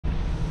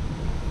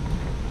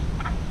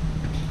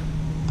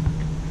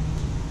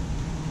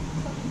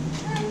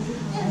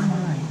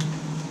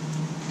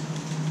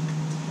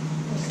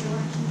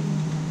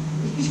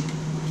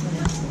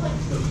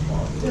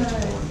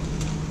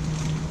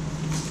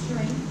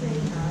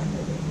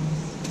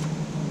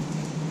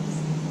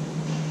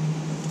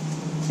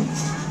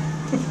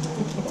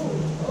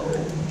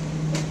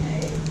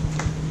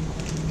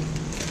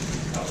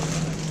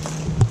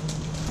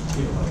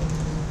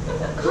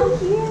Come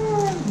here.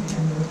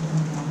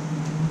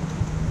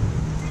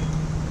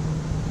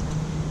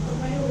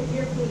 Right over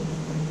here, please.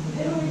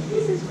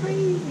 This is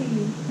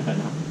crazy. I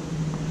know.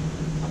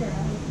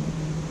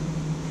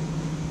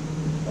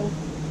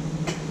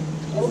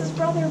 This is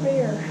Brother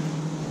Bear.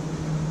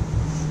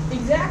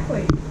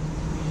 Exactly.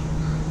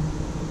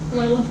 Oh,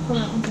 I love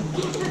pulling out.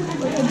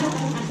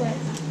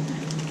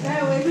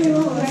 That way, we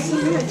love that so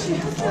much.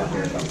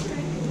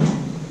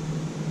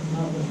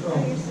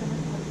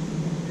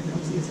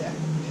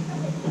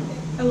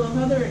 I love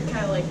how they're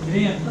kind of like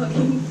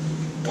looking.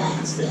 Oh my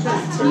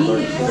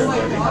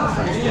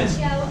gosh.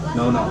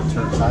 No,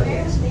 turn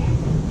sideways.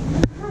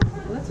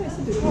 Well, that's why I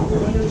said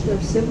whether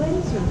they're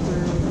siblings or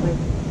they're like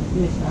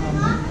mates.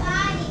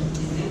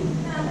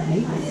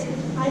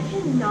 I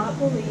cannot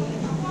believe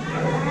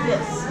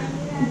this.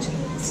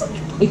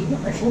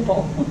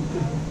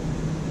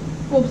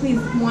 Well, please,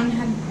 one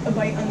had a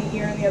bite on the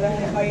ear and the other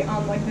had a bite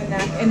on like the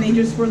neck, and they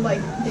just were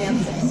like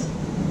dancing.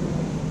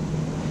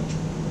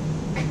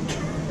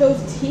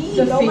 Those teeth!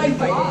 Oh my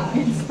god!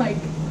 It's like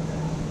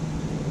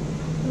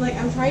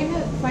I'm trying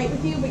to fight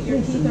with you, but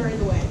your teeth are in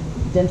the way.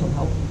 Dental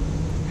help.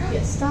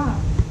 Yeah, stop.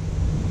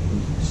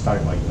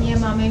 Start like that. Yeah,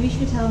 Mom, maybe you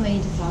should tell them they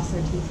need to floss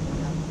their teeth for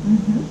them.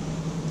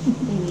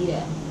 They need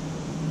it.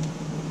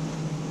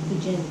 The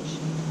ginge.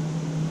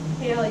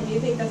 Hey, Ellie, do you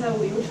think that's how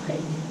we would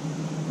fight?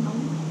 No.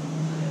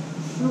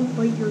 Don't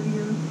bite your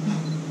ear.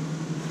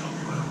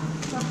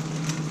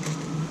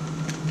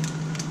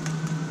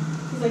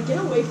 He's like, get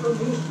away from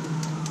me.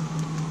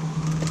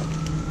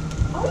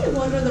 I always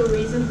wonder the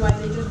reasons why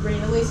they just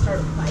randomly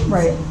start fights.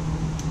 Right.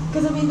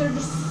 Because, I mean, they're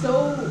just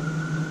so,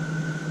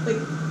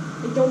 like,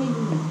 they don't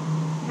even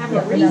have a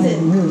They're not even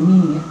reason really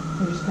meaning it.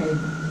 They're just kind of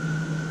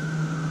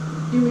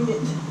doing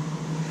it.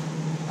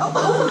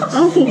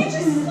 Oh! He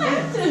just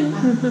slapped him!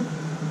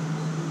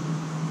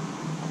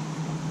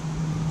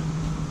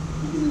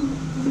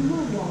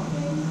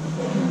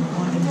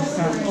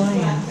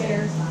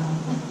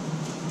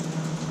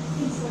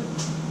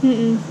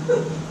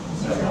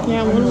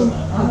 Yeah, I'm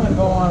gonna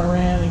go on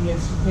around and get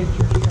some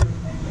pictures.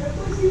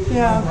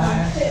 yeah.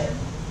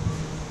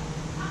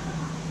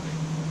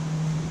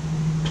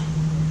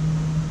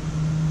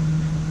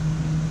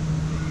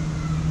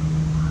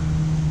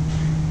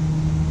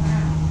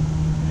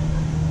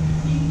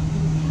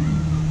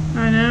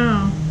 I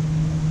know.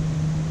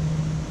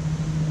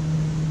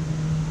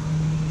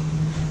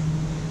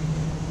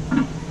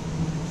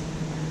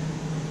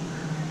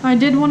 I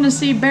did want to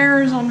see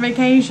bears on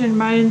vacation,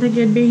 but I didn't think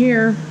it'd be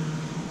here.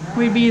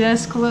 We'd be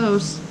this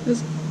close.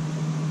 It's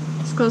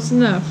close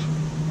enough.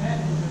 That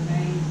is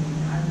amazing.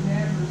 I've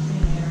never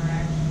seen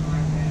interaction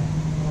like that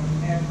before,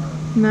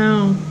 ever.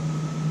 No.